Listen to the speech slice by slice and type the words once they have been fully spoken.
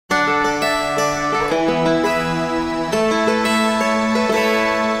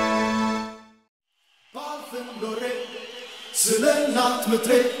ናት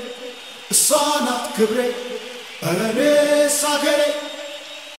ምትሬ እሷ ናት ክብሬ አረኔስ አገሬ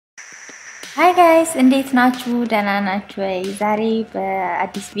Hi guys እንዴት ናችሁ ደህና ናችሁ ወይ ዛሬ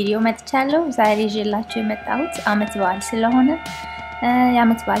በአዲስ ቪዲዮ መጥቻለሁ ዛሬ ይዤላችሁ የመጣሁት አመት በዓል ስለሆነ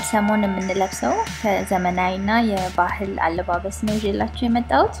የአመት በዓል ሰሞን የምንለብሰው ከዘመናዊና የባህል አለባበስ ነው ይዤላችሁ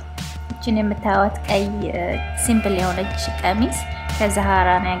የመጣሁት እቺን የምታዩት ቀይ ሲምፕል የሆነች ቀሚስ ከዛሃራ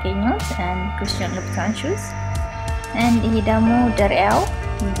ነው ያገኘሁት and Christian Louboutin shoes and ይሄ ደግሞ ድሪያው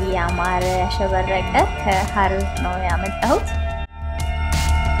ያማረ ያሸበረቀ ከሐረር ነው ያመጣሁት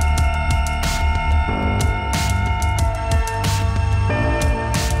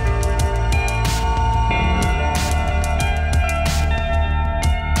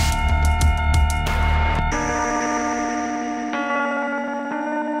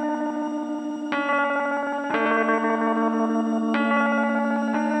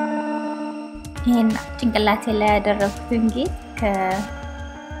ይሄን ጭንቅላቴ ላይ ያደረኩትን ጌጥ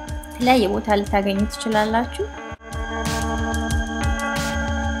ከላይ ቦታ ልታገኙ ትችላላችሁ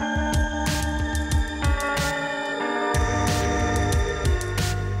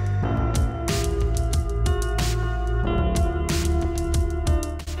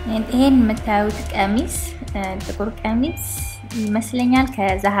ይሄን የምታዩት ቀሚስ ጥቁር ቀሚስ ይመስለኛል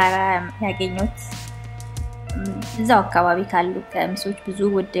ከዛሃራ ያገኙት እዛው አካባቢ ካሉ ቀሚሶች ብዙ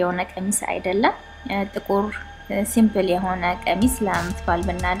ውድ የሆነ ቀሚስ አይደለም ጥቁር ሲምፕል የሆነ ቀሚስ ለአመት በዓል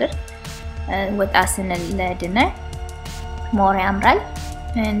ብናደርግ ወጣ ስንል ለዲነር ሞር ያምራል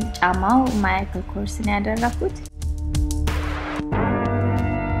ጫማው ማይክል ኮርስ ነው ያደረኩት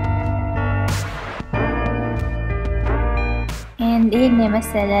ይሄን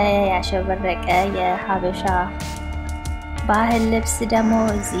የመሰለ ያሸበረቀ የሀበሻ ባህል ልብስ ደግሞ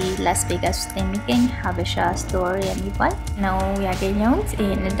እዚህ ላስ ቬጋስ ውስጥ የሚገኝ ሀበሻ ስቶር የሚባል ነው ያገኘሁት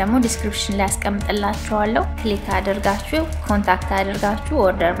ይሄንን ደግሞ ዲስክሪፕሽን ላይ አስቀምጥላችኋለሁ ክሊክ አድርጋችሁ ኮንታክት አድርጋችሁ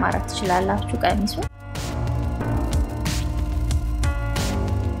ኦርደር ማድረግ ትችላላችሁ ቀሚሱ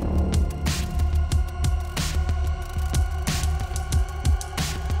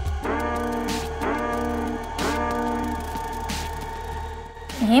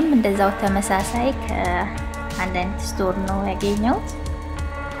ይሄም እንደዛው ተመሳሳይ አንዳንድ ስቶር ነው ያገኘሁት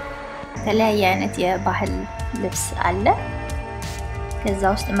የተለያየ አይነት የባህል ልብስ አለ ከዛ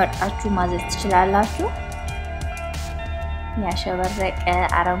ውስጥ መርጣችሁ ማዘዝ ትችላላችሁ ያሸበረቀ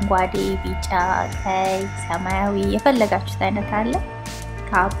አረንጓዴ ቢጫ ቀይ ሰማያዊ የፈለጋችሁት አይነት አለ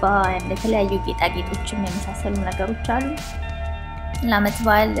ካባ የተለያዩ ጌጣጌጦችም የመሳሰሉ ነገሮች አሉ ለአመት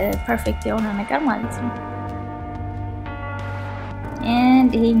በዓል ፐርፌክት የሆነ ነገር ማለት ነው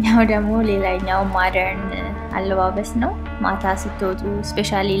and ይሄኛው ደግሞ ሌላኛው ሞደርን አለባበስ ነው ማታ ስትወጡ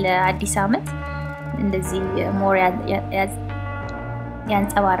ስፔሻሊ ለአዲስ አመት እንደዚህ ሞር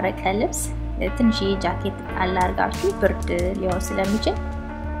ያንጸባረቀ ልብስ ትንሽ ጃኬት አላርጋችሁ ብርድ ሊሆን ስለሚችል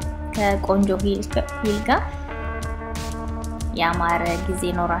ከቆንጆ ሂል ጋር ያማረ ጊዜ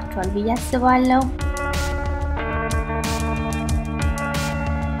ኖራችኋል ብዬ አስባለሁ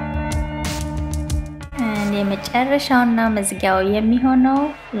የመጨረሻውና መዝጊያው የሚሆነው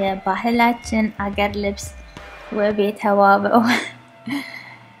የባህላችን አገር ልብስ ወቤተዋበው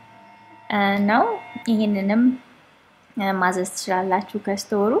ነው ይሄንንም ማዘዝ ትችላላችሁ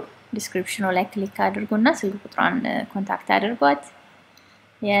ከስቶሩ ዲስክሪፕሽኑ ላይ ክሊክ አድርጉና ስልክ ቁጥሯን ኮንታክት አድርጓት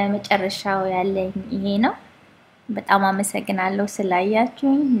የመጨረሻው ያለኝ ይሄ ነው በጣም አመሰግናለሁ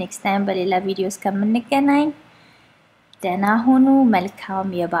ስላያችሁኝ ኔክስት ታይም በሌላ ቪዲዮ እስከምንገናኝ ደህና ሁኑ መልካም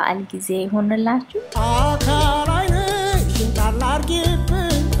የበዓል ጊዜ ይሁንላችሁ